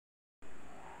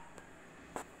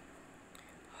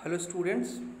Hello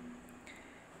students,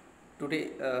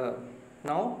 today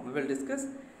now we will discuss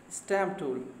stamp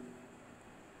tool.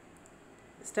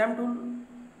 Stamp tool,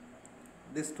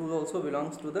 this tool also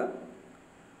belongs to the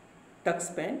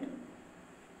TuxPaint.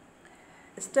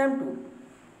 Stamp tool,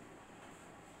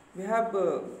 we have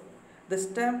the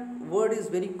stamp word is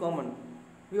very common.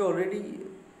 We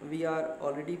are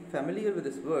already familiar with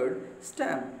this word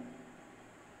stamp,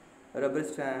 rubber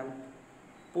stamp,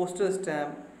 postal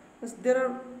stamp. There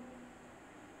are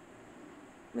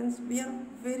means we are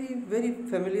very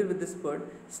familiar with this word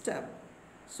stamp.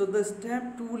 So the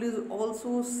stamp tool is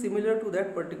also similar to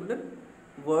that particular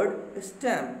word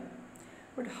stamp,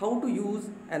 but how to use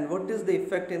and what is the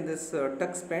effect in this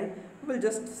TuxPaint we will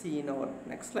just see in our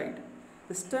next slide.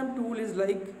 The stamp tool is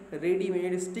like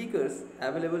ready-made stickers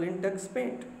available in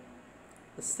TuxPaint,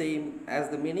 the same as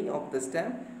the meaning of the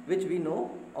stamp which we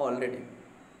know already.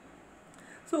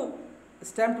 So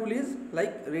stamp tool is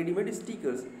like ready-made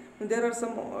stickers. There are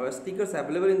some stickers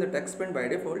available in the TuxPaint by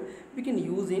default. We can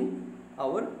use in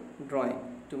our drawing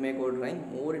to make our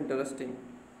drawing more interesting.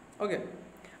 Okay,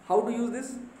 how to use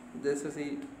this?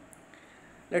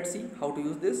 Let's see how to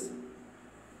use this.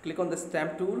 Click on the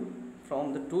stamp tool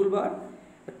from the toolbar.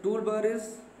 The toolbar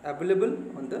is available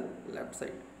on the left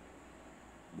side,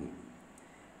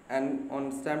 and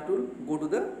on stamp tool go to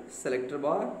the selector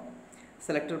bar.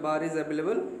 Selector bar is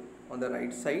available on the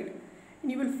right side,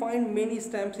 and you will find many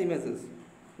stamps images.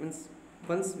 Means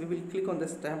once we will click on the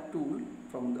stamp tool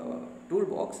from the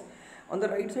toolbox, on the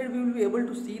right side we will be able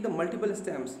to see the multiple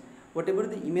stamps. Whatever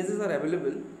the images are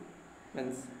available,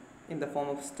 means in the form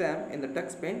of stamp in the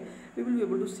TuxPaint, we will be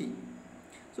able to see.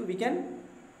 So we can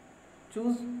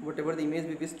choose whatever the image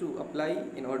we wish to apply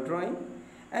in our drawing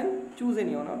and choose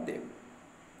any one of them.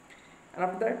 And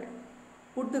after that,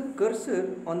 put the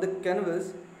cursor on the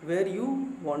canvas where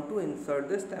you want to insert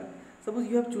the stamp. Suppose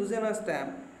you have chosen a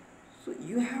stamp, so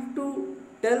you have to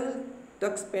tell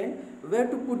TuxPaint where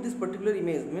to put this particular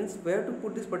image, means where to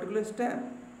put this particular stamp.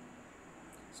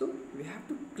 So we have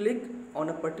to click on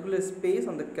a particular space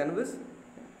on the canvas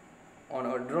on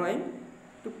our drawing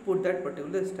to put that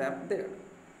particular stamp there.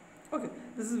 Okay,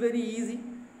 this is very easy.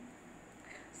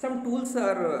 Some tools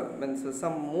are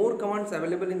some more commands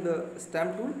available in the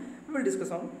stamp tool. We will discuss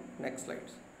on next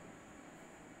slides.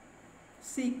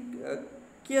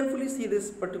 Carefully see this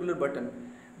particular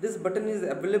button. This button is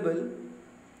available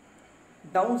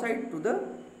downside to the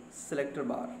selector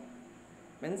bar.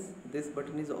 Means this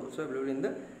button is also available in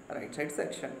the right side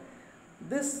section.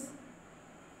 This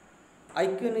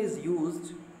icon is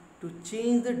used to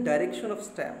change the direction of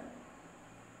stamp.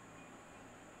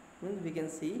 Means we can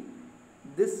see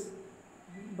this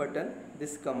button,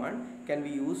 this command can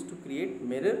be used to create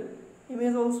mirror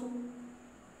image also.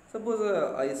 Suppose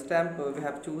a stamp we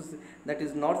have choose that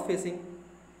is north facing,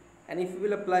 and if we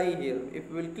will apply here, if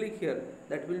we will click here,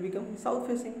 that will become south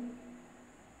facing.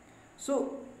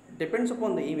 So depends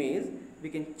upon the image, we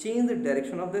can change the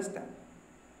direction of the stamp.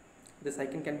 This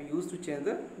icon can be used to change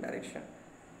the direction.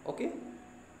 Okay,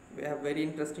 we have very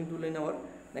interesting tool in our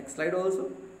next slide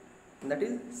also, and that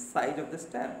is size of the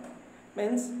stamp.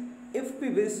 Means if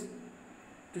we wish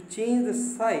to change the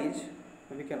size,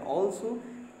 we can also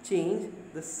change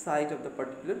the size of the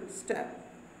particular stamp.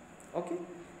 Okay,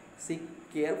 see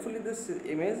carefully this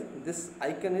image, this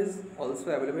icon is also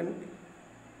available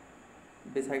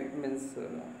beside, means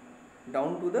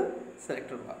down to the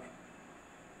selector bar.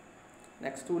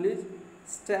 Next tool is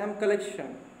stamp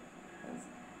collection.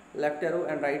 Left arrow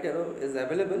and right arrow is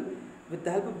available. With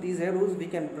the help of these arrows we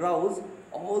can browse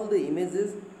all the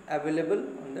images available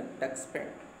on the TuxPaint.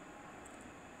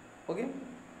 Okay,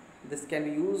 this can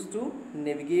be used to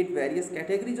navigate various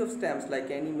categories of stamps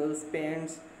like animals,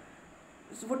 paints.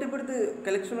 So whatever the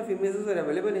collection of images are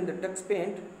available in the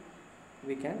TuxPaint,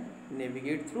 we can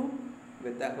navigate through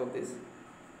with the help of this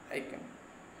icon.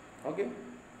 Okay,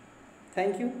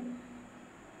 thank you.